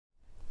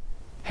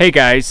Hey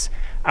guys,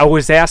 I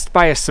was asked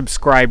by a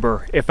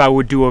subscriber if I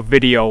would do a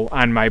video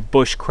on my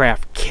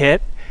bushcraft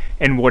kit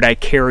and what I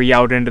carry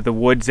out into the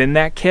woods in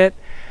that kit.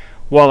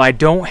 Well, I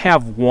don't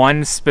have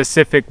one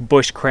specific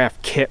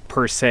bushcraft kit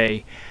per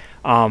se.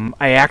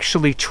 I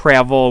actually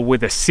travel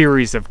with a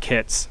series of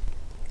kits.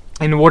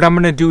 And what I'm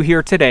going to do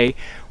here today,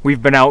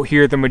 we've been out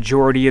here the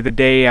majority of the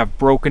day, I've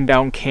broken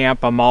down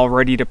camp, I'm all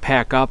ready to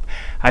pack up.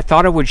 I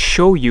thought I would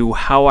show you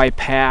how I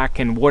pack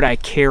and what I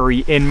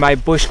carry in my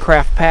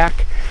bushcraft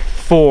pack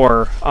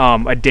for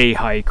a day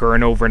hike or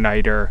an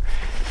overnighter.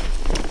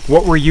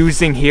 What we're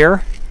using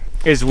here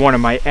is one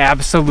of my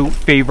absolute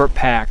favorite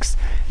packs.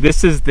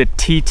 This is the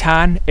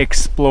Teton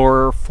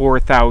Explorer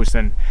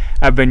 4000.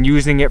 I've been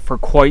using it for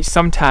quite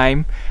some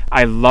time.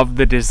 I love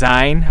the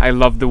design, I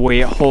love the way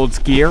it holds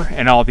gear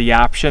and all the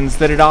options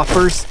that it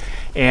offers.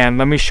 And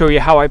let me show you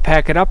how I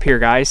pack it up here,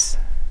 guys.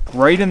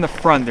 Right in the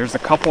front there's a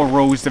couple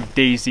rows of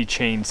daisy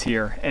chains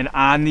here, and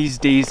on these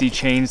daisy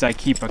chains I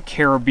keep a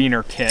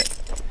carabiner kit,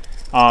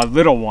 a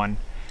little one.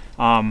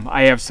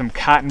 I have some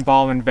cotton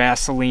ball and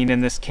Vaseline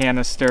in this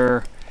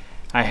canister.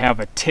 I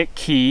have a tick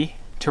key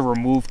to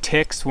remove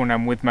ticks when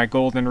I'm with my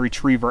golden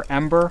retriever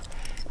Ember.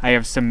 I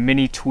have some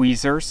mini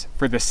tweezers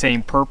for the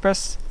same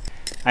purpose.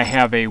 I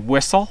have a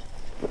whistle,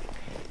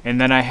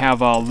 and then I have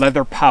a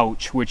leather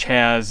pouch which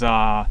has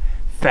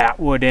fat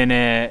wood in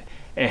it.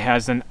 It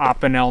has an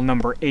Opinel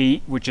number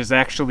 8, which is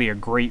actually a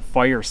great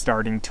fire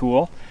starting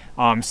tool.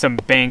 Some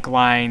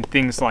bankline,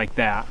 things like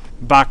that.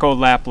 Bahco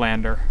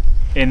Laplander.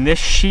 And this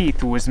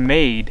sheath was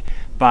made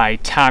by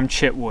Tom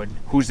Chitwood,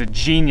 who's a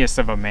genius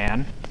of a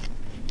man.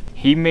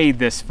 He made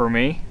this for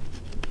me.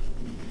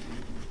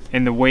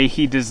 And the way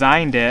he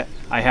designed it,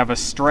 I have a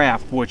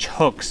strap which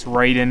hooks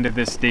right into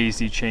this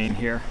daisy chain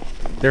here.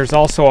 There's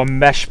also a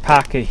mesh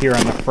pocket here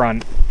on the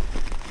front.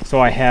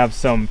 So I have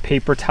some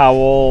paper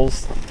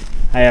towels,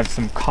 I have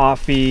some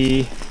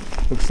coffee,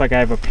 looks like I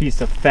have a piece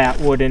of fat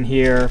wood in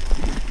here.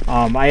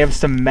 I have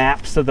some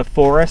maps of the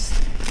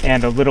forest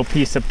and a little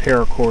piece of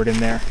paracord in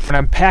there. When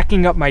I'm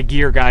packing up my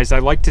gear, guys, I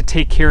like to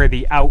take care of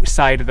the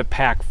outside of the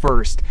pack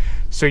first,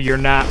 so you're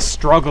not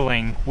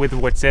struggling with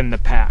what's in the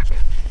pack.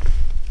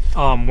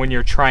 When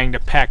you're trying to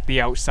pack the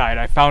outside,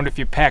 I found if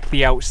you pack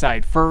the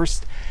outside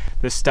first,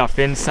 the stuff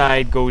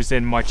inside goes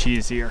in much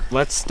easier.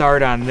 Let's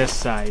start on this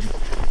side.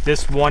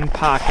 This one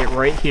pocket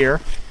right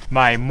here,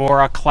 my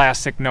Mora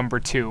Classic No.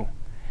 2.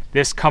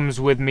 This comes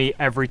with me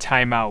every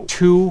time out.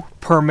 2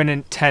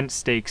 permanent tent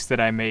stakes that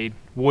I made,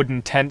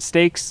 wooden tent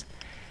stakes,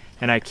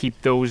 and I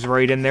keep those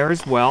right in there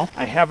as well.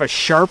 I have a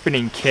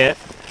sharpening kit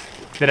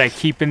that I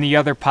keep in the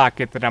other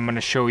pocket that I'm going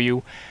to show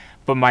you,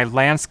 but my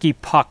Lansky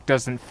puck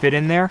doesn't fit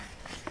in there,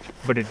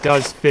 but it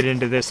does fit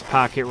into this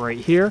pocket right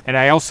here. And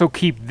I also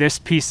keep this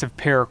piece of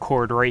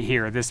paracord right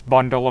here, this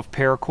bundle of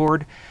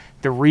paracord.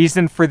 The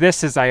reason for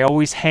this is I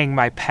always hang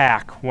my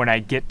pack when I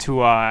get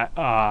to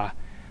a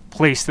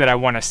place that I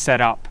want to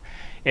set up.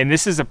 And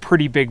this is a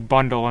pretty big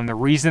bundle, and the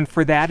reason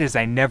for that is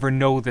I never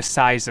know the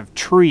size of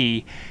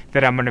tree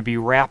that I'm going to be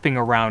wrapping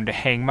around to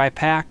hang my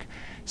pack.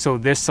 So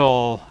this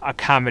will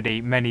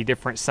accommodate many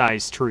different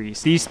size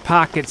trees. These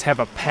pockets have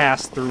a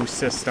pass-through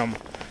system.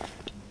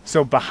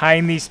 So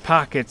behind these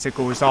pockets it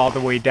goes all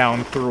the way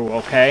down through,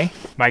 okay?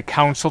 My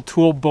council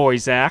tool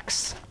boy's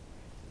axe.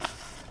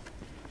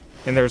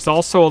 And there's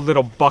also a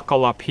little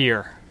buckle up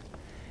here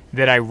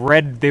that I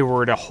read they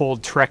were to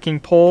hold trekking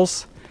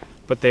poles,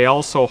 but they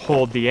also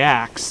hold the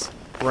axe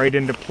right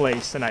into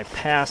place, and I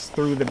pass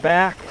through the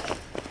back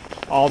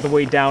all the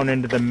way down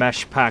into the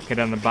mesh pocket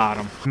on the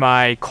bottom.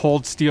 My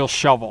cold steel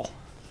shovel.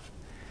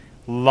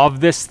 Love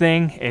this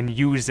thing and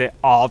use it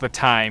all the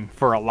time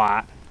for a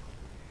lot.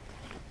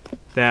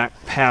 That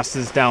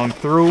passes down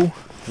through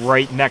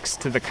right next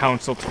to the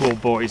council tool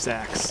boy's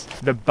axe.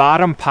 The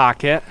bottom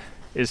pocket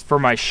is for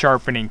my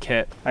sharpening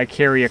kit. I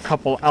carry a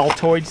couple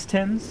Altoids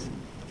tins,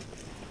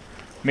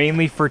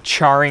 mainly for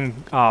charring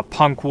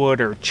punk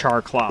wood or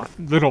char cloth.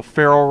 Little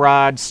ferro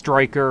rod,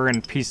 striker,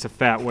 and piece of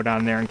fat wood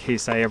on there in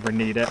case I ever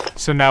need it.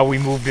 So now we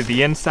move to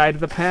the inside of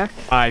the pack.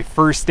 My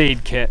first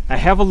aid kit. I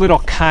have a little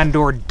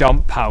condor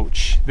dump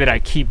pouch that I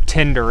keep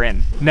tinder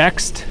in.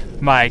 Next,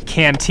 my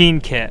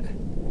canteen kit.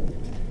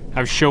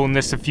 I've shown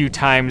this a few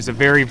times, a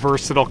very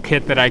versatile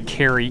kit that I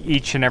carry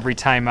each and every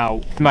time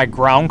out. My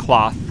ground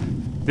cloth.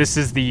 This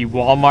is the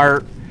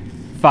Walmart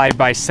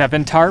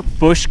 5x7 tarp.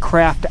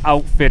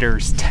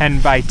 BushcraftOutfitters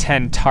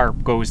 10x10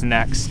 tarp goes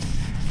next.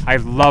 I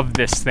love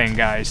this thing,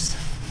 guys.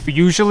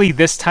 Usually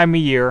this time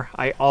of year,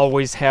 I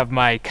always have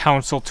my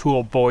council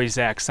tool boy's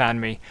axe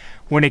on me.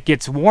 When it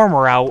gets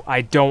warmer out,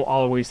 I don't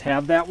always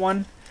have that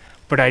one,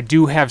 but I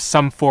do have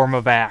some form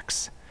of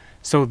axe.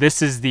 So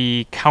this is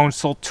the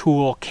council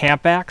tool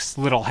camp axe,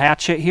 little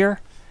hatchet here.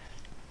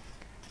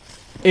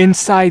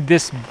 Inside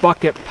this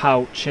bucket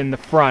pouch in the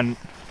front,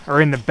 or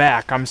in the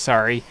back, I'm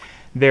sorry,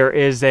 there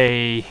is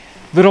a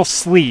little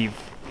sleeve,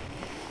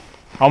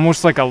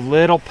 almost like a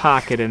little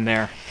pocket in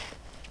there.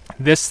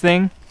 This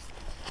thing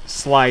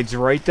slides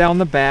right down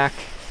the back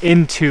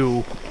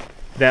into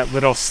that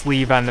little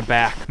sleeve on the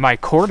back. My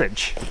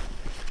cordage.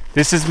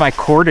 This is my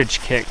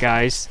cordage kit,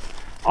 guys.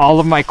 all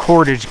of my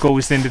cordage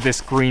goes into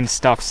this green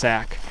stuff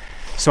sack.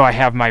 So I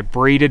have my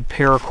braided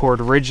paracord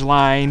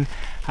ridgeline,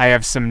 I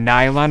have some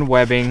nylon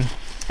webbing,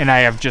 and I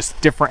have just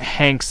different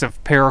hanks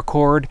of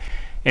paracord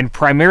and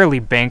primarily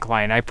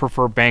bankline. I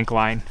prefer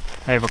bankline.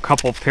 I have a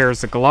couple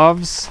pairs of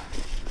gloves.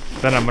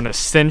 Then I'm going to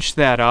cinch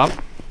that up,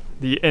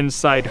 the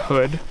inside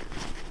hood.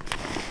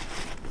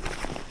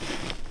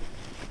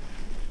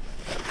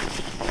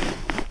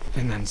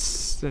 And then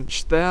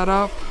cinch that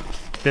up.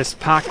 This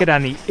pocket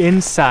on the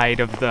inside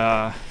of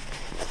the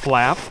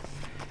flap,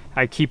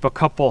 I keep a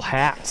couple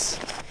hats.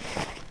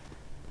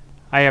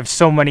 I have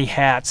so many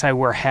hats. I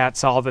wear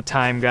hats all the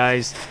time,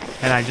 guys,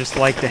 and I just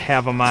like to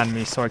have them on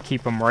me, so I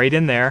keep them right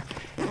in there.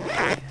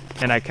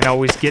 And I can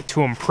always get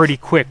to them pretty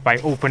quick by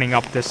opening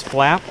up this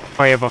flap.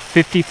 I have a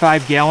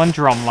 55-gallon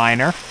drum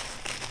liner.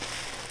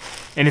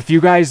 And if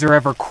you guys are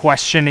ever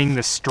questioning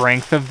the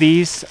strength of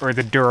these or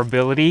the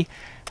durability,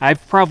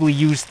 I've probably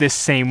used this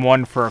same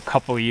one for a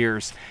couple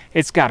years.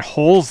 It's got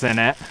holes in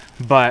it,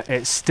 but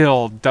it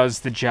still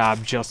does the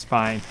job just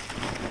fine.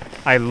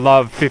 I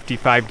love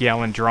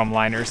 55-gallon drum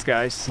liners,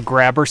 guys.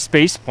 Grabber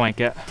space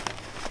blanket.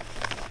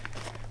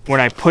 When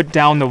I put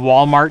down the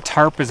Walmart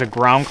tarp as a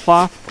ground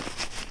cloth,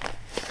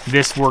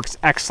 this works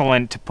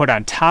excellent to put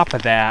on top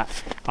of that,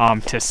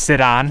 to sit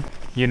on,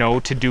 you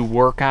know, to do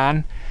work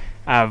on.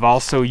 I've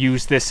also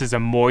used this as a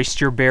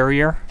moisture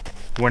barrier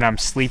when I'm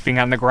sleeping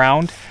on the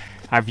ground.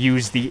 I've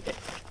used the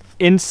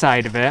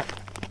inside of it.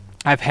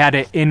 I've had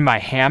it in my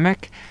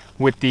hammock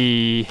with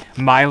the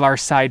Mylar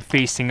side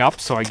facing up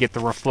so I get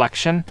the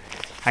reflection.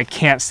 I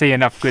can't say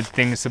enough good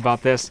things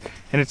about this.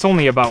 And it's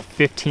only about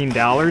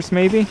 $15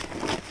 maybe.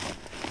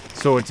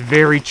 So it's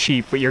very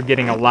cheap, but you're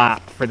getting a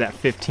lot for that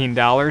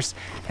 $15.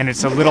 And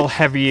it's a little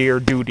heavier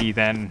duty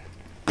than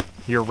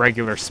your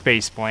regular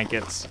space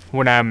blankets.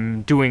 When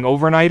I'm doing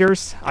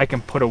overnighters, I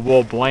can put a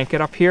wool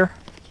blanket up here.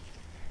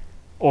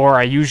 Or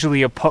I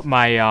usually put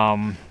my,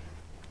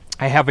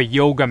 I have a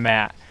yoga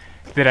mat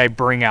that I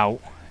bring out,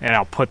 and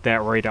I'll put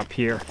that right up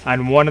here.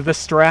 On one of the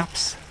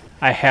straps,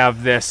 I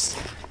have this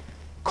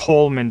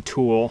Coghlan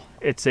tool.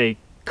 It's a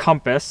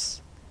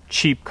compass,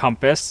 cheap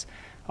compass,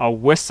 a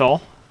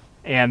whistle,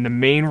 and the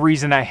main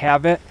reason I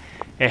have it,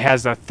 it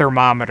has a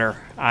thermometer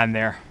on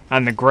there.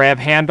 On the grab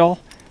handle,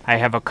 I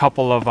have a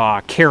couple of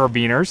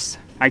carabiners.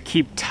 I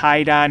keep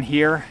tied on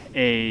here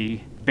a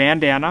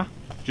bandana,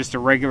 just a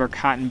regular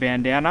cotton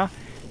bandana,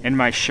 and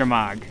my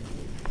shamag.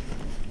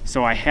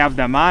 So I have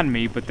them on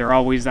me, but they're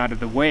always out of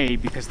the way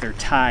because they're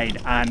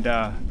tied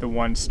onto the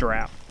one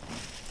strap.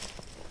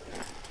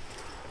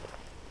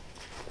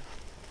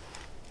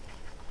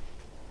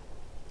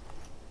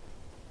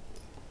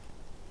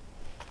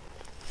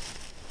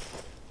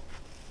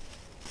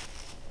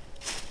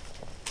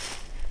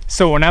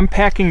 So when I'm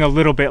packing a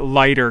little bit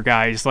lighter,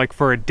 guys, like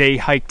for a day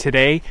hike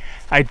today,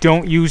 I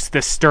don't use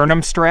the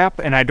sternum strap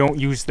and I don't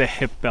use the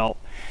hip belt.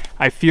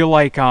 I feel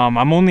like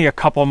I'm only a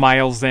couple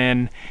miles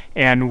in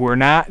and we're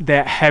not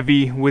that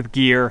heavy with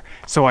gear,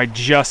 so I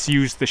just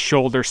use the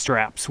shoulder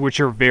straps, which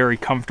are very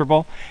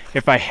comfortable.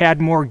 If I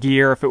had more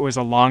gear, if it was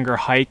a longer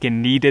hike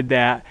and needed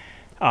that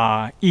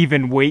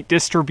even weight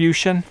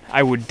distribution,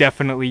 I would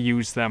definitely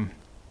use them.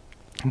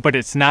 But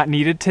it's not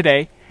needed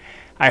today.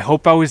 I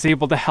hope I was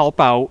able to help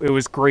out. It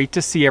was great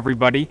to see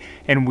everybody,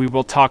 and we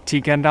will talk to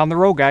you again down the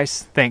road,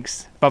 guys.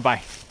 Thanks.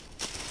 Bye-bye.